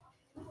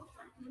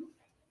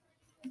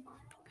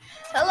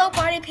Hello,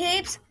 party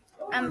peeps.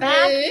 I'm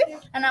back,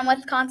 and I'm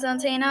with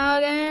Constantino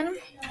again.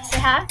 Say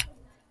hi.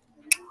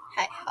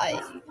 Hi.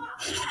 Hi.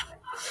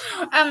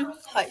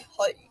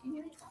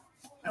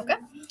 Okay. Okay.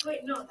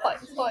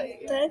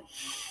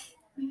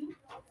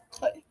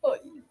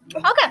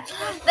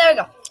 There we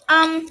go.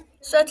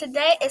 So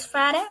today is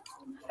Friday.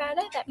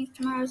 That means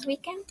tomorrow's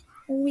weekend.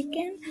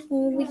 Weekend.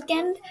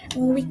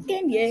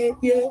 Yeah.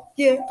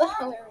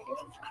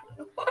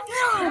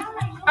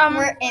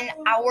 We're in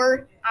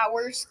our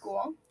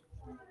school.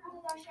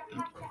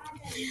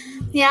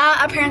 Yeah,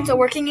 our parents are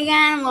working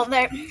again. Well,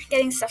 they're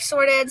getting stuff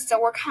sorted, so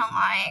we're kind of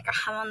like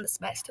having the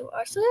space to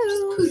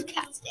ourselves.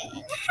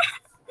 Podcasting.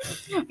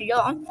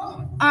 Yeah.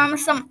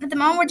 So at the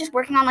moment we're just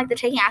working on like the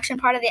taking action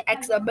part of the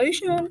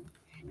exhibition.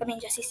 I mean,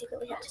 Jesse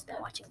secretly have just been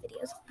watching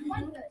videos,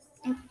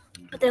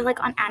 but they're like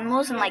on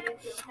animals and like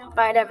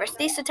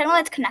biodiversity. So technically,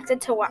 it's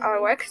connected to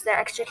our work because they're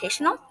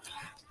educational.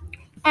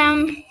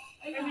 We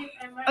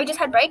just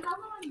had break.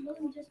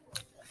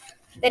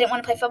 They didn't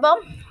want to play football.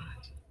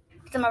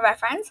 Some of our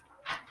friends,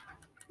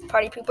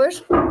 party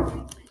poopers.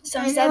 So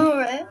instead,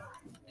 right?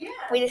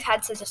 we just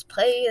had to just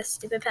play the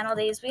stupid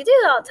penalties. We do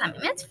it all the time.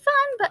 I mean, it's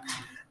fun, but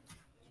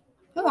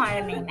we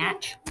wanted a mini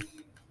match.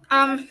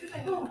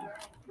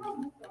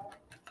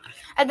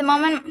 At the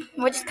moment,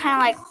 we're just kind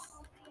of like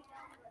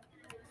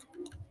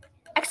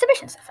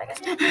exhibition stuff, I guess.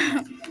 Should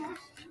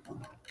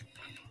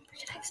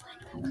I explain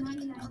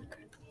that?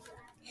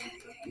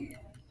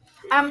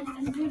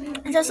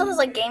 There's also this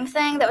like game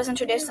thing that was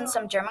introduced in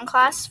some German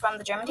class from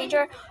the German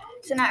teacher.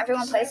 So now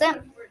everyone plays it,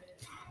 and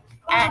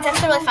it's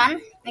actually really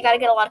fun. You gotta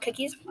get a lot of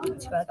cookies.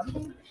 It's really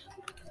good.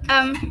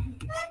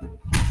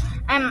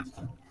 And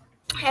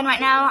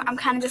right now I'm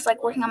kind of just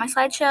like working on my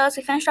slideshows.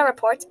 We finished our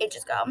reports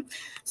ages ago,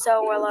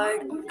 so we're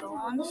like, oh my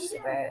god,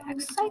 super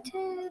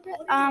excited.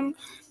 And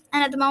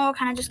at the moment we're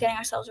kind of just getting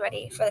ourselves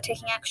ready for the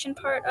taking action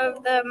part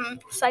of the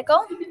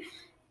cycle.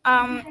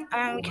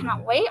 And we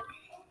cannot wait.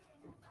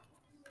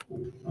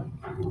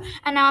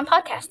 And now I'm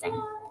podcasting.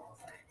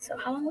 So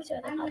how long was your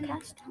other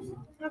podcast? I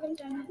haven't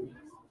done it.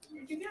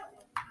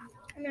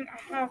 I mean, I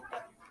have.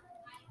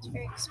 It's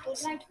very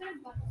explicit.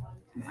 Oh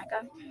my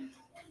god.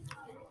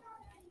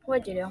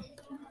 What'd you do?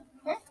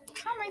 Oh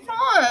my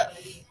god.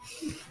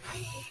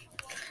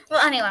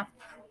 Well, anyway.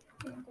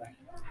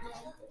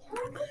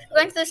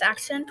 Going through this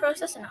action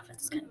process, enough.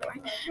 It's kind of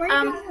boring.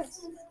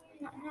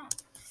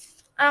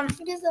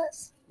 What is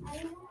this?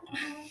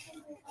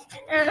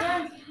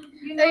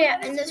 Oh yeah,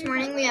 and this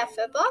morning we have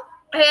football.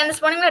 Okay, and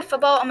this morning we had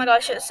football. Oh my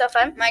gosh, it was so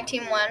fun. My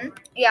team won.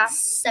 Yeah.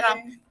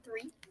 7-3.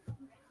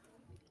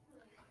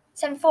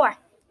 7-4.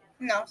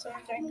 No,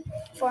 7-3.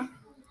 4.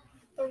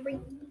 4,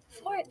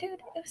 dude. It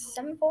was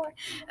 7-4.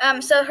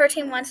 So her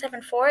team won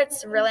 7-4.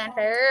 It's really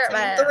unfair.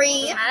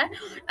 7-3.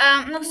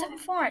 No,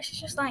 7-4. She's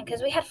just lying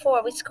because we had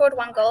 4. We scored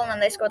 1 goal and then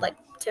they scored like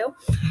 2.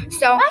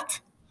 So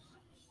What?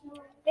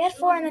 We had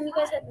 4 and then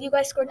you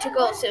guys scored 2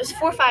 goals. So it was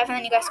 4-5 and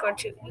then you guys scored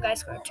 2. You guys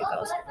scored 2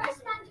 goals.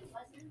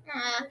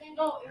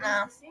 No.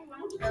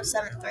 No,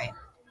 7-3.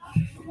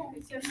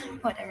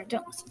 Whatever.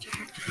 Don't listen to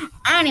her.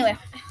 Anyway,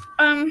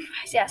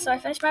 yeah. So I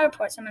finished my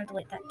report. So I'm gonna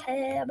delete that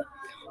tab.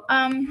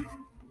 I'm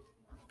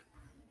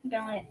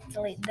gonna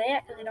delete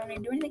that because I don't need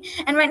to do anything.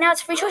 And right now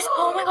it's free choice.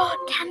 Oh my god,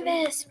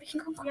 Canvas. We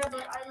can go on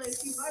Canvas.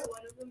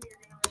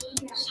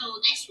 So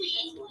this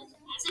week,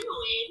 as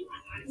annoying,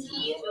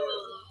 anyways,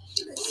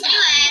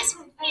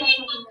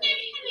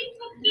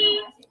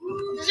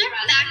 those are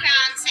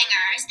background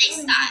singers. They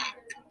suck.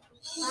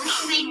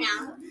 Right now.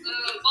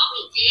 What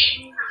we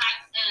did for like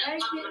on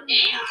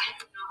Monday, I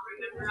do not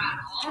remember at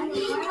all.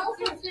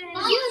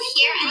 You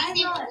hear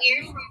anything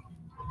weird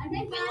from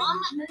Willem?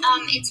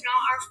 It's not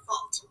our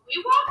fault. We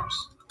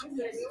watched.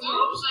 It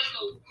was like a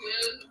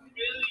really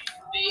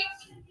big.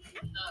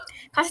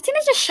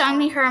 Constantina's just showing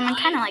me her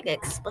kind of like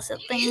explicit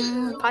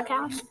thing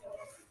podcast.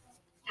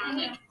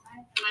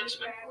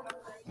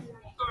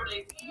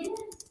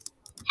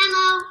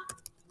 Hello.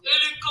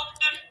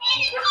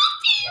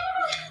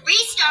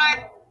 Restart.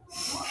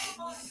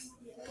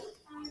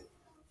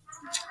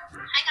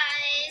 Hi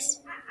guys.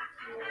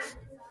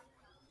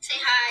 Say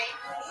hi.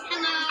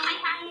 Hello.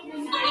 Hi.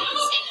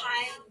 Say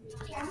hi.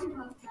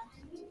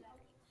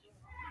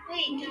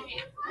 Wait.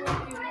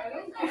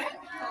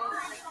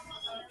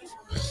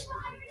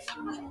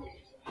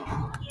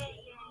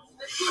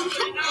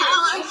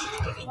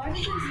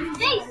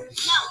 Hey.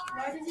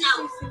 No.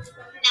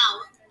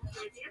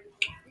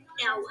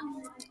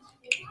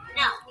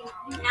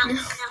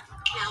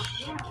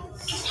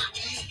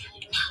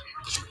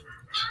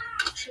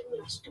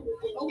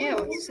 Ew,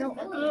 it's so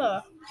ugly.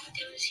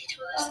 He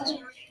told us this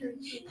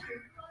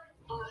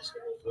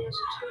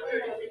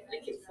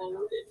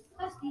morning.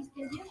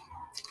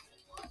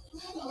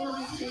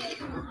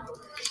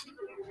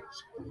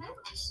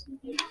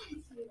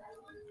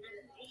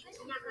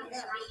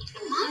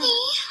 Mommy.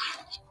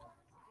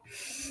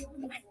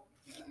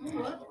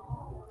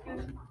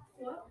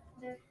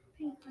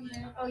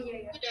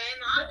 Good day,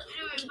 Mom.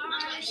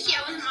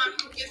 Yeah, with Mom.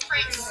 Your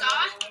friend saw.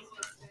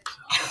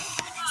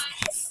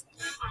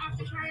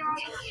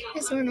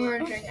 It's when we're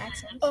doing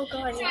accents. Oh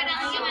god, Try to look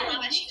at my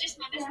love. She just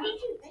my bestie.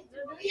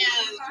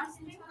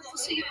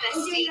 Also your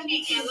bestie.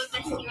 Yeah, we're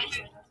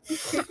bestie.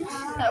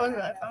 that was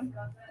really fun.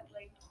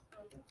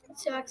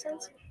 What's your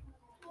accents?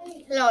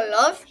 Hello,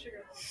 love.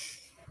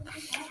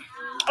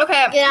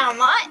 Okay, Get out of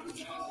mine.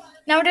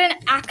 now we're doing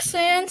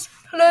accents.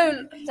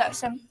 Hello.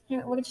 So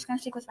we're just gonna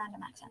stick with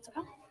random accents,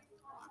 okay?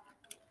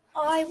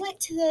 I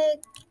went to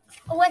the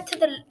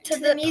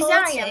museum,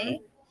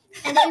 party.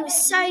 and it was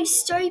so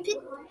stupid.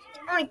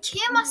 I want to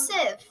kill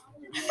myself.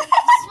 I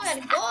swear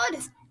to God.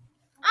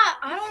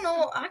 I don't know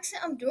what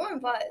accent I'm doing,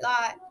 but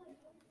like, I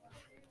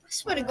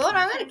swear to God,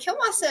 I'm gonna kill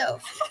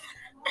myself.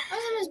 That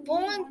was the most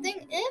boring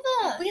thing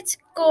ever. We had to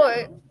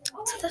go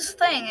to this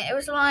thing. It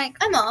was like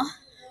Emma,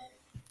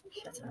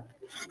 we had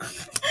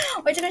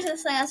to go to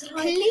this thing. I was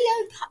like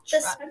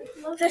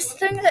Cleopatra. this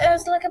thing that it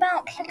was like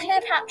about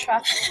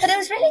Cleopatra, but it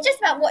was really just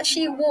about what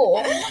she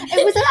wore.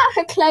 It was about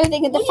her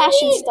clothing and the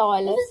fashion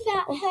style. It was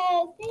about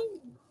her thing.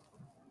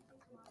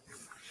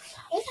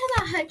 It was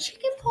about her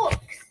chicken pox.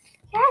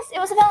 Yes, it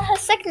was about her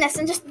sickness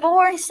and just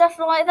boring stuff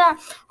like that.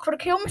 Could have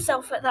killed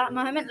myself at that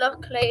moment.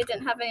 Luckily, I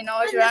didn't have any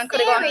noise around.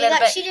 Could have gone a little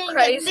bit she didn't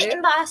crazy. get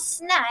bitten by a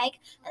snake,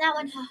 and that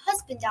when her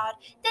husband died,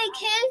 they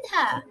killed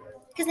her.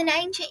 Because in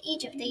ancient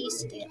Egypt, they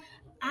used to do it.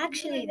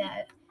 Actually,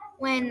 though,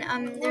 when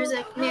there was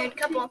a married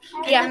couple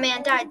and the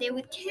man died, they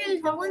would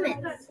kill the woman.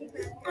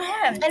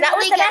 And And that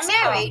was when they the get best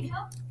part. married,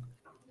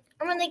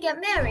 and when they get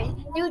married,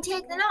 they would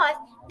take the knife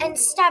and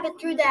stab it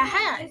through their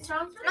hand.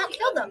 Not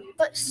kill them,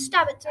 but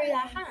stab it through their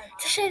hand.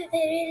 To show that they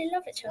really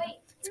love each other.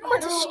 It's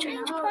quite a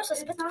strange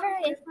process, but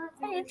very,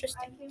 very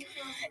interesting. It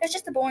was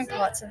just the boring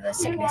parts of the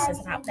sicknesses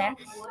out there.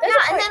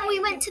 And then we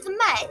went to the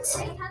Met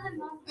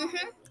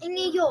in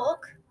New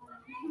York.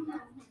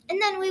 And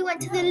then we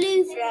went to the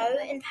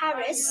Louvre in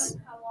Paris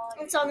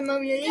and saw the Mona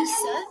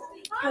Lisa.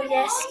 Oh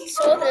yes, you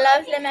saw the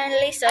lovely Mona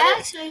Lisa. I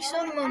actually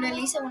saw the Mona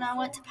Lisa when I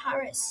went to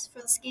Paris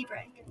for the ski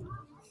break.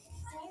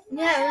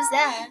 Yeah, it was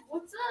there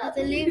at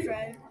the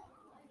Louvre.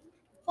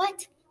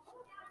 What?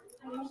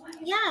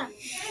 Yeah,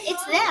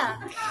 it's there.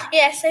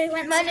 Yeah, so we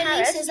went to Mona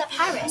Paris. Lisa's at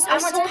Paris. I I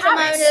went saw to the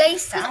Paris. Mona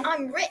Lisa. 'Cause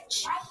I'm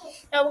rich.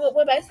 No,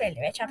 we're both really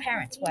rich. Our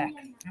parents work.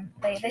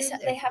 They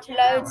have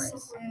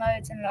loads and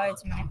loads and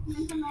loads of money.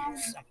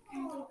 So,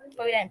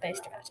 but we don't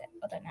boast about it.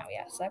 Although now we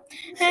are, so.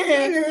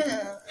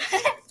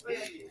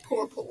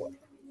 Poor.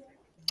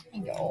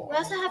 Yo. We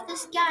also have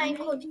this game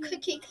called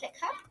Cookie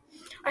Clicker.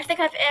 I think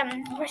I've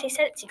already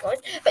said it to you guys,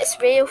 but it's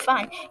real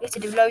fun. You have to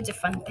do loads of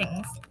fun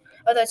things.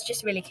 Although it's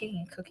just really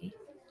kicking a cookie.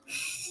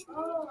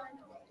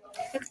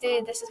 Look,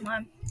 dude, this is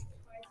mine.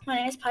 My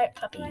name is Pirate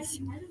Puppies.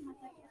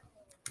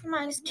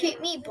 Mine is Cute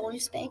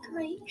Meatballs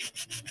Bakery.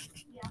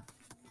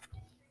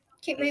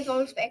 Cute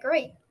Meatballs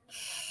Bakery.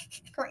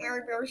 Cute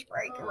Meatballs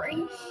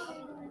Bakery.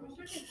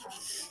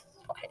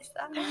 What is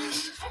that?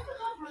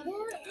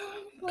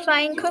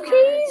 Plain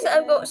cookies.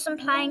 I've got some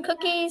plain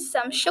cookies,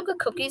 some sugar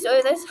cookies.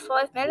 Oh, there's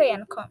 5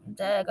 million.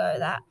 There go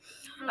that.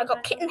 I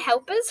got kitten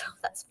helpers.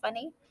 That's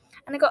funny.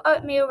 And I got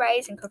oatmeal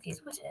raisin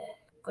cookies. What a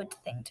good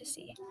thing to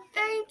see.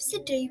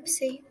 Oopsie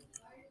doopsie.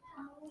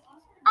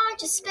 I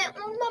just spent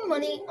all my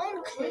money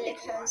on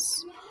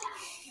clickers.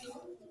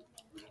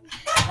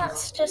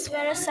 That's just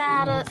very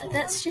sad.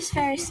 That's just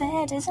very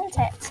sad, isn't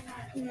it?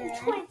 Yeah.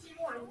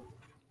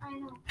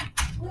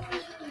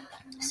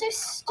 So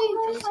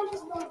stupid.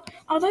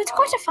 Although it's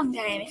quite a fun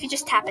game if you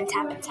just tap and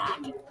tap and tap.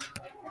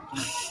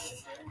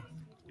 Just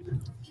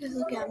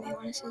look at me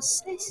when it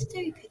says so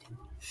stupid.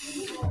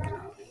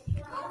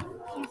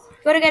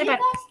 Gotta go to bed.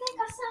 think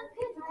I sound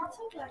good when I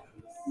talk like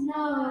this?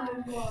 No.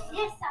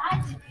 Yes, I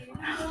do.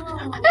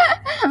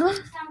 You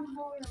sound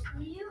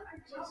horrible. You are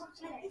just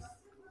jealous.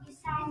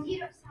 You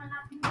don't sound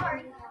like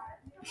Mario.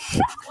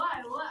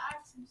 Why? What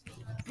accent?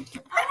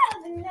 I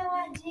have no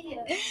idea.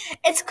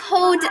 It's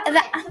called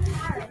the.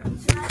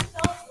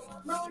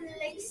 Mona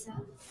Lisa.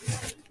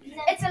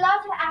 It's a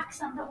lovely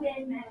accent that we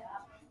made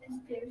up. It's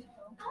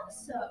beautiful.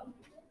 Also,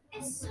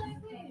 it's so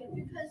weird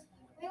because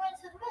we went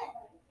to the Met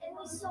and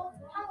we saw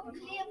how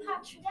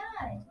Cleopatra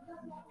died.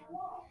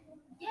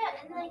 Yeah,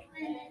 and like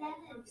the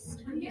letters.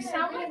 You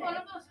sound like one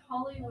of those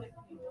Hollywood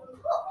people.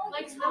 What?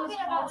 Like Talking those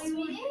about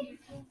Hollywood Sweden?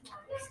 people.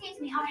 Excuse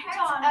me, our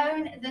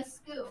Parents own the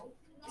school.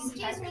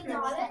 Excuse me,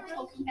 darling.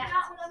 Talking back.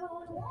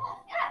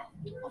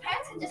 Yeah. Our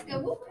parents can just go,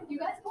 whoop, you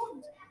guys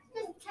won't.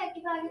 Just take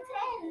it by your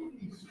tail.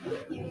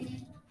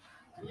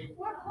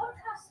 We're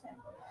podcasting.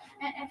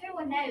 And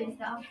everyone knows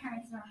that our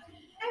parents are.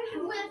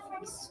 And we're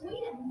from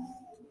Sweden.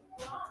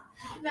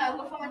 No,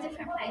 we're from a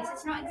different place.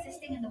 It's not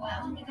existing in the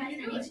world, and you guys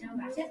don't need to know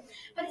about it.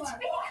 But it's a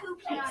really cool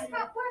place.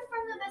 We're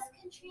from the best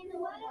country in the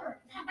world.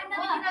 And none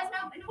of you guys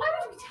know. And why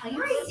would we tell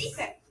you? It's a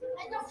secret.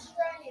 And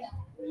Australia.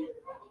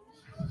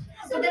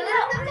 So the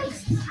little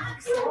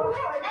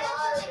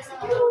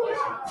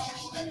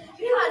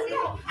because we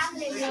have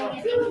family in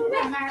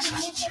America.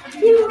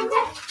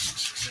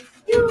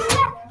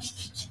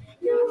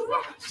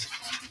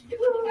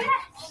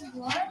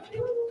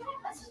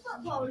 That's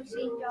football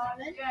team,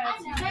 darling.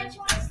 Don't you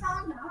want to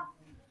stand up?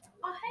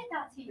 I hate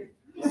that team.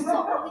 It's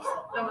so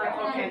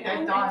Okay.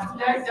 They're done.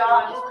 They're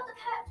done. You want the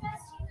pet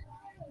bestie?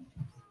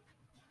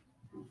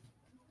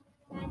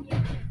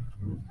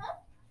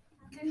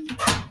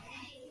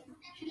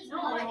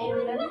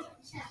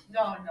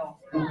 No.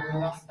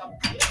 Stop.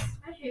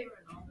 I hate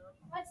Ronaldo.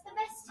 What's the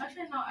bestie?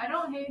 Actually, no, I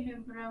don't hate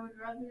him, but I would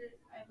rather.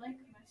 I like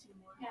Messi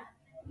more. Yeah.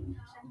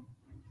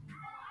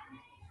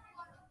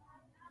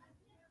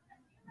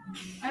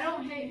 I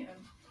don't hate him.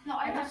 No,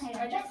 I don't hate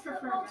I it. just Best prefer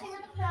football Messi. team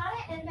on the planet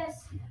and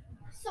best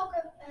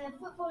soccer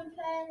football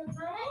player on the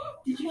planet.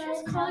 Did you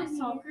just call it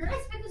soccer?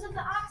 It's because of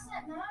the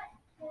accent, no?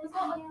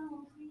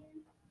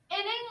 In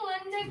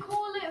England, they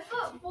call it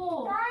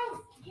football. Guys,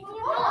 can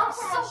you Oh,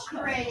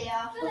 Australia?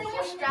 Yeah, they do.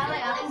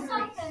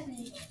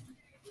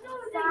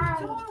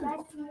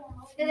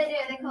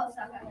 They call it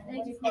soccer.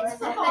 It's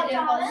football,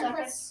 darling.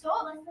 Let's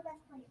stop.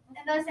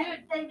 And those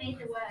they made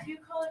the word. Do you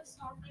call it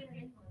soccer in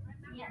England?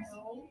 Yes.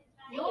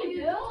 No,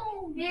 you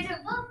don't. You do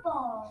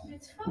football.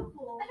 It's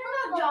football. I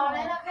don't know,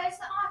 darling. Okay, it's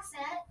the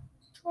accent.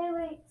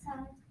 Wait,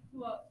 sorry.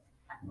 What?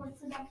 What's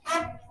the best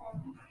accent?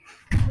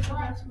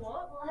 That's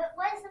what?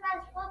 What's the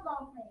best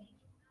football player?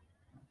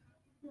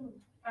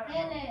 I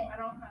don't know. I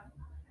don't have.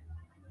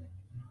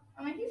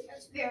 I mean,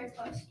 he's very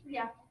close.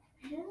 Yeah.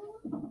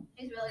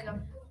 He's really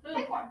good. Who?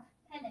 Pick one.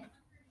 Henry.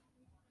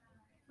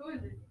 Who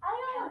is it?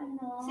 I don't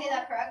know. Say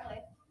that correctly.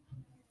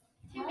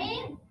 To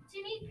me,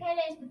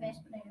 Pele is the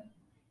best player.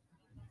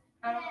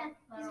 I don't. He's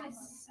I my don't.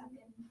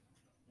 second.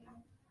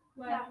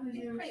 What? Yeah, Who's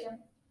he's yours? pretty good.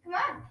 Come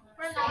on.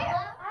 I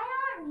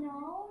don't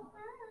know.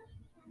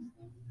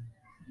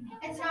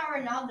 It's not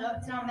Ronaldo.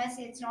 It's not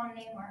Messi. It's not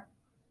Neymar.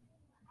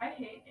 I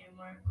hate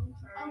Neymar. I'm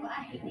sorry. Oh,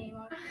 I hate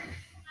Neymar.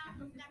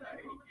 I'm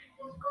sorry.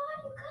 Oh God,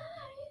 you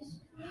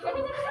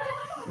guys.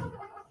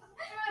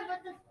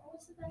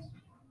 What's the best?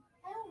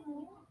 I don't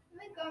know.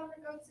 Let me go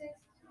 6.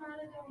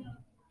 Maradona.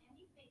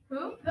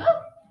 Who?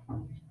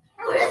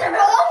 What is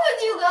wrong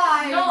with you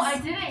guys? No, I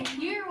didn't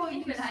hear what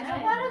you said.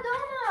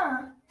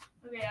 Maradona.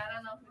 Okay, I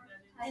don't know who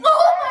that is.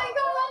 Oh my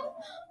God!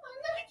 I'm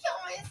gonna kill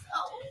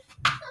myself.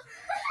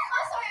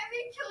 I'm sorry, I'm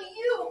gonna kill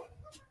you.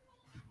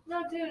 No,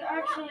 dude,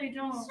 actually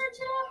don't. Search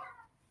it up.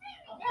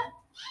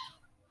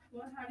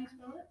 What? How do you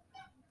spell it?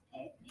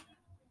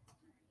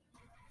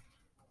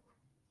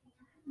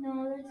 No,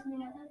 that's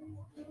not.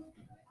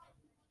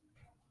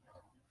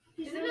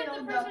 Isn't it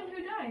the person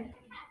who died?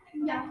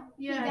 Yeah.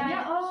 Yeah, died-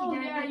 yeah. Oh, he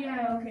died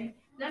yeah, okay.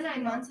 Then I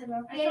know. months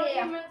ago. I thought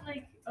you meant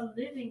like a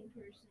living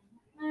person.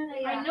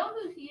 I know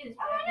who he is.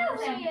 Oh, but I know I've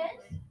who never he seen is.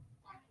 him.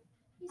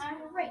 He's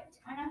great.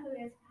 I know who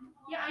he is.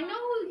 Yeah, I know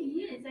who he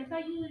is. I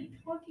thought you were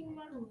talking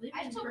about a living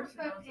I still person.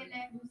 prefer I was like,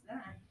 Pele. who's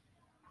that?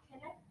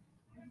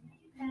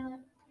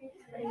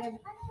 Pretty good.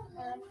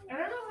 I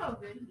don't know how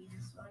good he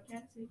is, so I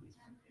can't say he's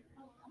my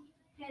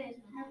favorite.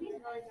 No, he's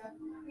really good.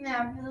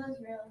 Yeah, Pelo's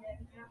really good.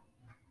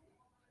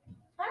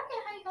 I don't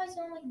get how you guys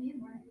don't like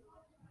Neymar.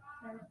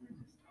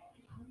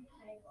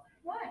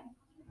 Why?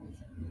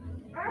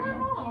 I don't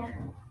know.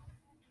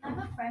 I have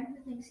a friend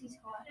who thinks he's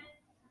hot.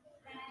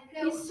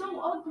 He's so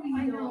ugly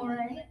I though. know,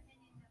 right?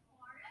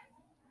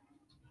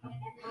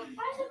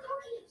 Where's the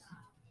cookies?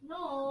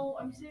 No,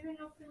 I'm saving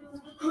up for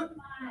those.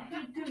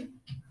 Dude.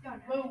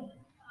 Boom.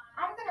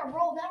 I'm gonna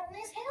roll down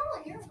this hill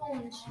and you're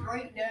going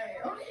straight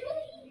down.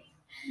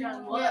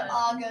 Done We're what?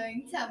 all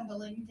going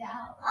tumbling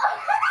down.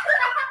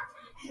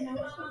 You know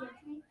what she did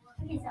to me?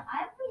 Okay, so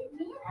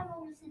me and Emma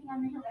were sitting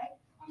on the hill, right?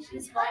 And she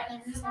She's sat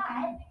fine.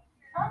 inside,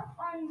 up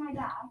on my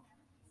back,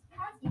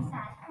 past the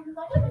side, and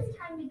thought it was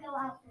time to go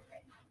out for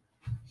it.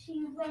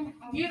 She went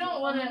and You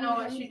don't want to know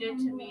what she did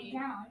to and me.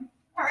 down.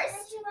 First,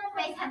 Then she went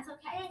my like pencil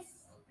case.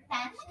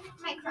 Then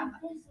my this, crumb.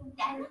 this,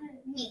 Then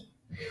me.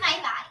 My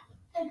body.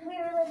 like we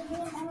were like, me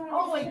and Emma were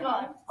Oh my sitting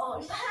god. there. Oh,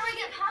 how do I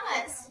get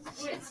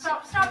pumice? Wait,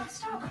 stop.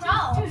 No.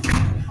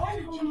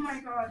 Oh my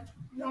god.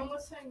 You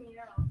almost sent me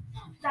out.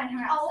 Sign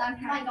her out. Oh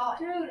my God.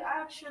 Dude,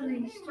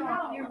 actually,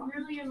 stop. You're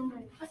really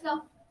annoying. Let's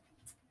go.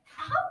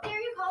 How dare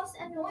you call us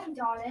annoying,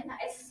 darling? That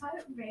is so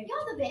rude.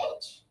 You're the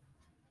bitch.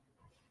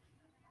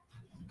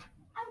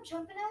 I'm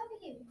jumping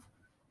over you.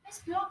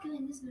 Miss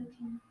Blockland is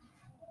looking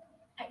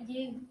at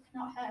you,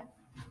 not her.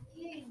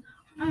 You.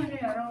 Okay,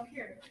 I don't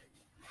care.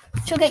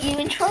 She'll get you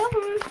in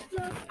trouble.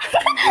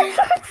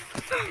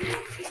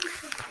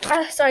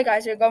 Sorry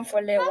guys, we're gone for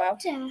a little while.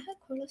 Dare her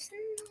call us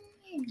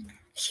annoying.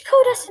 She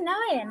called us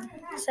annoying,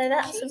 so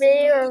that's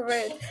real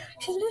rude.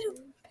 She's a little.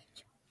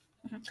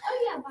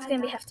 Oh yeah. It's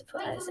gonna be have to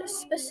put as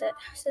explicit,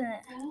 isn't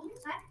it?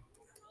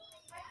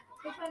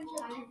 I'm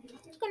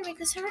gonna make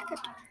this a record.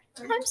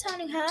 I'm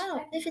signing her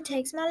out if it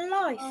takes my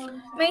life.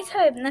 Me too,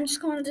 and then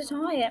just gonna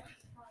deny it.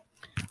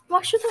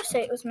 Why should I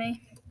say it was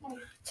me?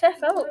 It's her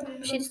fault.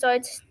 She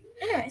decided to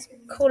Anyways,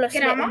 call us a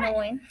Get bit on mine.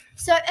 annoying.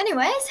 so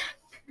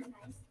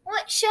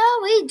what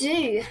shall we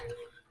do?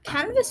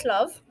 Canvas,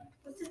 love.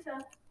 What's it say?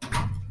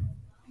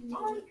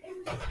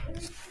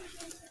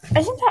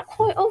 Isn't that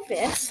quite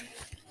obvious?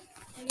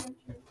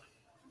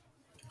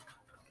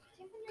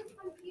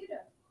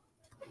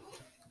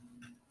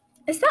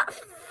 Is that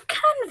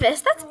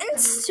Canvas? That's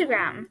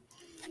Instagram.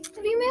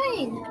 What do you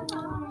mean?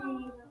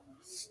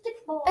 Stick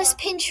That's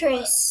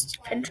Pinterest.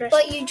 Pinterest.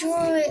 But you drew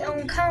it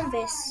on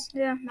canvas.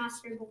 Yeah.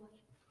 Master boy.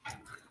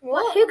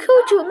 What? Who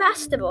called you a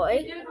master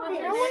boy?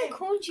 No one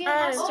called you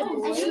Master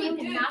And Boy. she named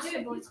him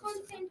Master Boy.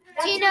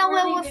 Do you know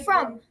where we're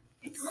from?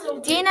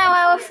 Do you know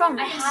where we're from?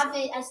 I have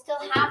it. I still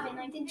have it. And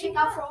I didn't check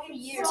out for over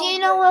years. Do you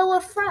know where we're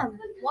from?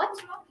 What?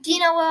 Do you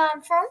know where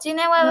I'm from? Do you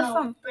know where we're No,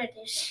 from?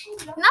 British.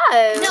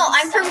 No. No,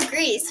 I'm from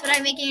Greece, but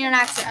I'm making an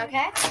accent,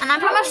 okay? And I'm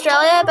from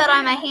Australia, but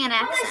I'm making an How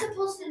am I accent.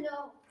 supposed to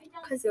know?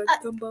 Because you're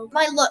Dumbo.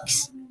 My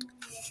looks.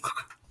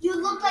 You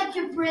look like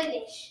you're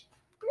British.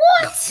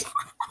 What?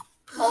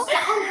 No,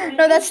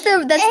 that's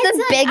the It's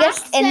an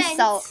biggest accent.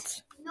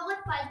 insult. No,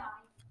 like bye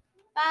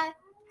bye. Bye.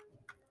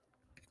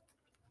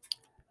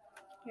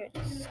 You're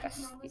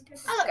disgusting.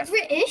 I look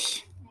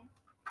British.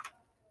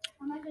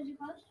 How much did you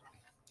cost?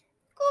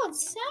 God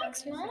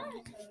sakes, man.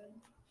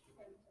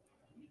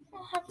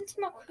 What happened to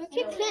my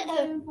cookie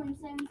glitter?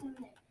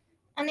 7.778.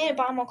 I need to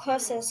buy more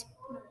curses.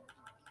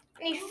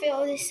 I need to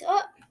fill this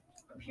up.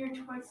 Appear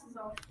twice as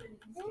often.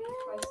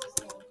 Twice as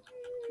long.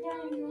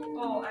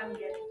 Oh, I'm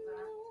getting that.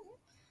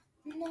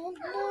 No,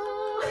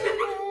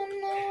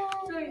 no.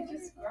 So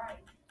just grind.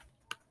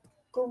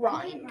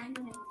 Grind.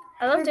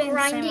 I love doing the same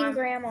Grinding one.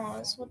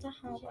 grandmas. What the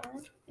hell,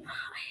 man? I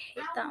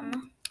hate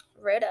them.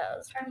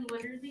 Rudos. I'm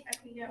literally, I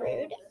can get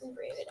Rude.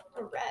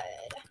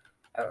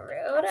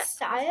 Rude.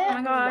 Say Oh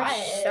my gosh,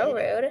 rude. so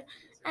rude.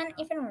 And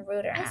even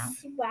ruder I now.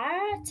 swear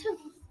to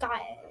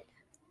God.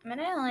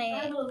 Literally.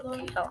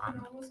 Go on.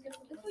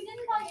 If we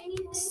didn't buy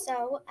anything,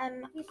 So, if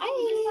we I.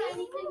 didn't buy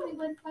anything, we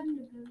would fund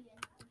the billion.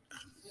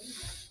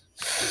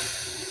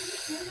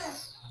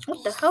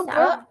 What the hell, So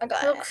bro? ugly.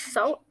 He looks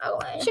so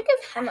ugly. I should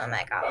give him a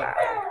makeover.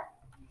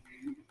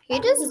 He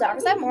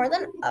deserves it more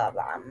than a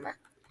them.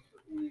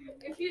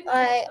 If you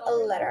Like,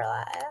 literally.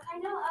 I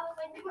know, I was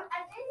like, I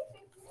didn't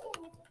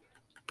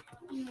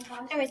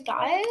Anyways,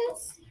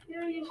 guys,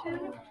 Yeah, you should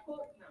have told.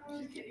 No,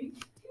 I'm just kidding.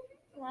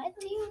 what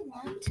do you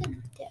want to do?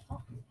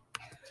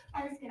 I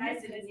was gonna I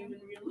say didn't something.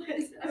 even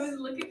realize. I was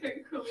looking at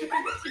cool. I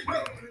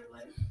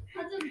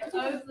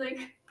was like,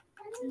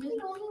 I'm the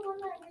only one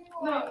that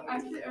knew. no,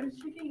 actually, I was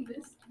checking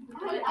this.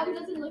 I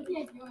wasn't looking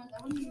at yours. I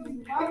wasn't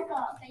even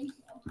welcome. Thank you.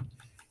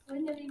 I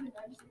wouldn't have even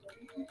noticed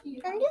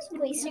it. I'm just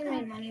wasting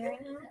my money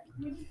right now.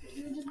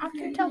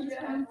 After tell.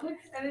 Yeah, and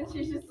then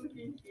she's just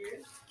looking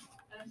here.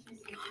 And she's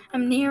looking.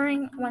 I'm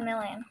nearing 1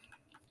 million.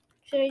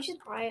 Should I just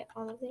buy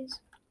all of these?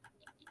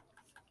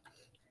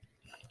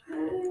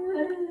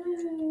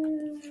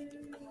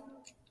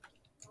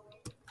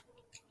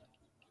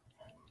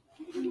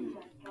 Oh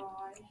my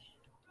gosh.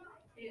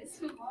 It's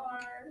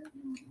hard.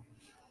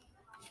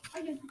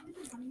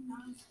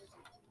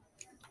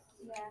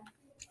 Yeah.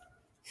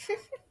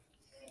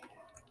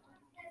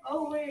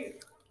 Oh,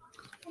 wait.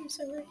 I'm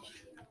so rich.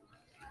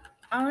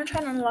 I want to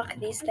try and unlock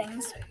these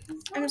things.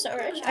 I'm so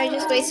rich. I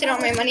just wasted all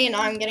my money and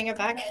now I'm getting it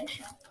back.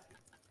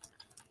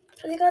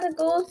 You got a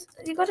gold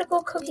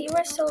cookie. You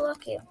were so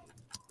lucky.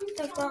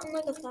 I've gotten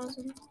like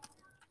 1,000.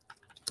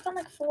 I got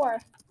like 4.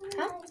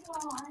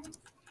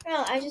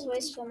 Well, I just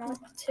wasted them all.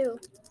 2.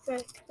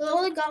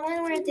 Lola got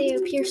one where they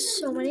appear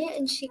so many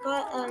and she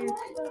got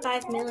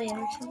 5 million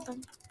or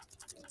something.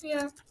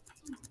 Yeah.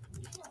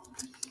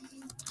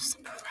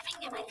 Stop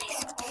rubbing in my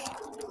face.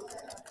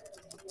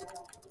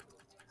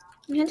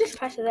 You can just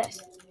press this.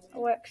 It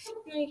works.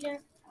 No, you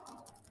can't.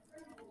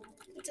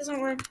 It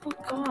doesn't work. Oh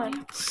god.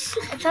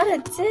 I thought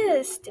it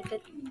did.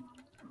 Stupid.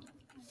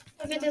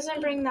 If it doesn't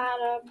bring that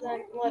up,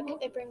 then look,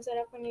 it brings it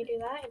up when you do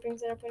that. It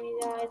brings it up when you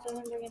do that. It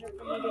doesn't bring it up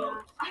when you do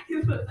that. I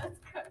thought that's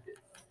kind of.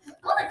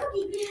 Oh, the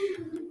cookie!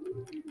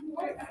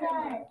 What's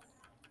that?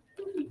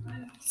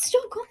 It's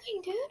still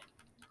going, dude.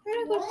 We're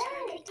gonna go to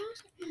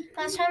 200,000.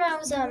 Last time I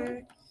was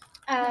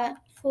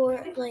for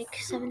like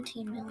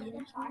 17 million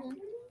or something.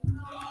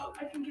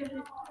 I can get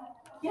it.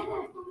 Yeah. Oh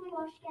my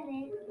gosh, get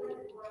it.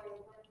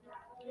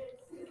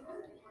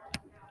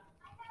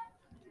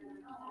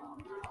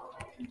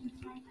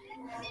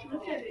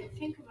 Look at it.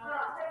 Think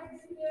about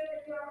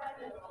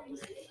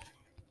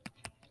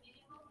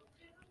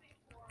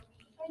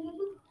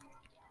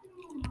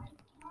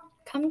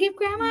Come give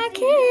grandma a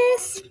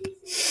kiss.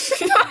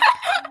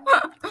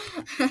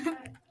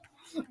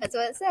 That's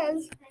what it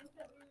says.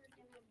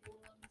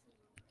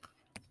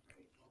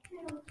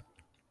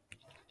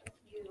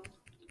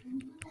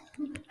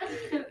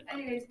 it.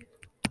 Anyways.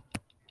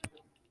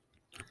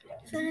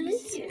 Yeah.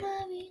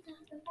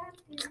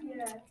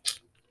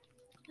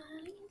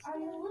 Are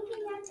you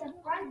looking at the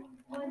front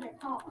or the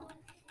top?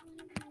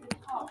 The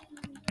top.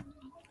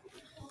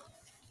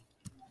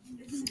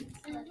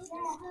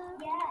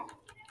 Yeah.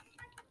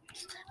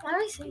 Why am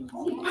I saying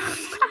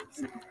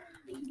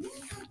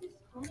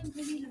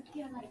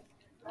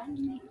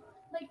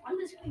Like on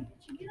the screen, it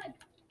should be like.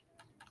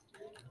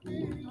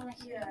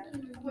 Yeah.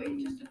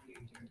 Wait, just a few.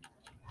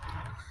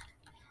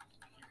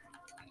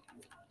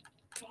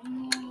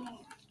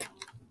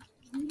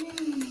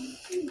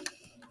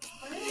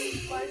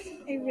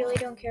 I really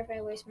don't care if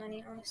I waste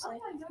money, honestly.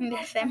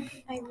 The same.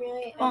 I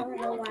don't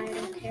know why I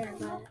don't care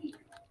about it.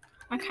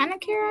 I kind of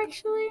care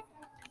actually.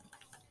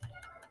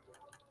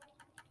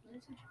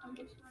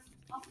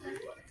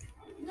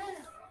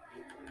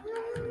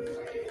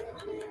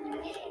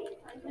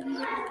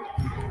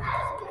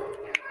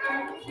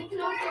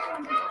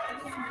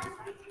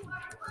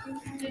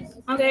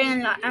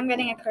 I'm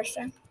getting a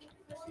cursor.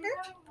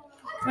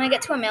 When I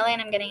get to 1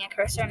 million, I'm getting a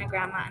cursor and a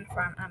grandma and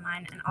farm and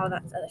mine and all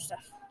that other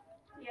stuff.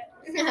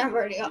 I've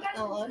already got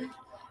a lot.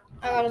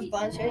 I got a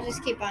bunch. I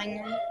just keep buying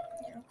them.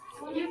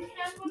 I need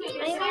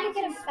to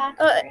get a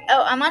factory.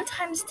 Oh, I'm on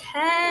times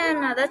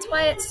 10. That's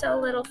why it's so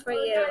little for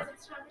you.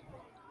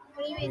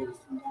 What do you mean?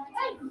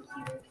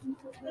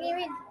 What do you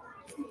mean?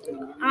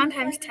 I'm on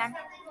times 10.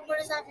 What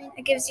does that mean?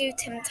 It gives you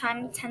 10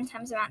 times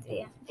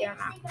the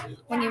amount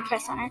when you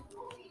press enter.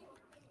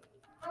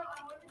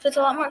 So it's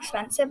a lot more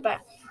expensive,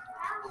 but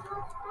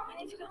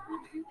I forgot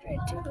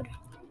 100, dude.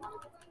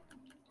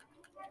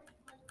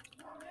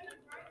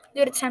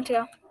 Dude, it's time to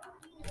go.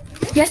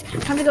 Yes,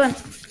 time to go in.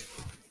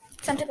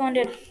 It's time to go in,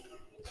 dude.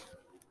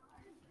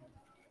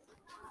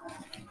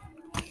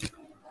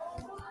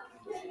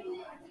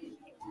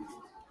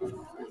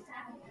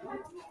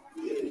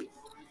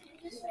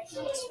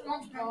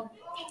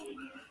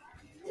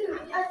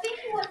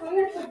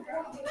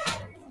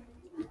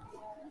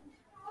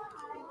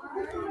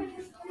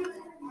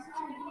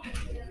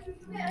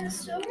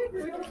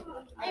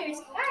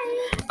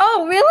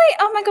 Oh, really?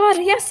 Oh my god.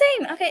 Yeah,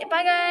 same. Okay,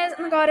 bye guys.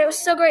 Oh my god, it was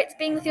so great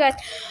being with you guys.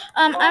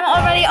 I'm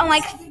already on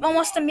like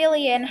almost 1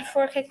 million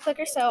for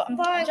Clicker, so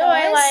Bye, enjoy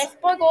guys.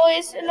 life. Bye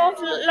guys.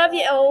 Love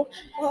you all.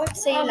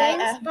 See you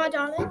later. Bye,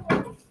 darling.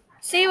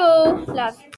 See you all. Love.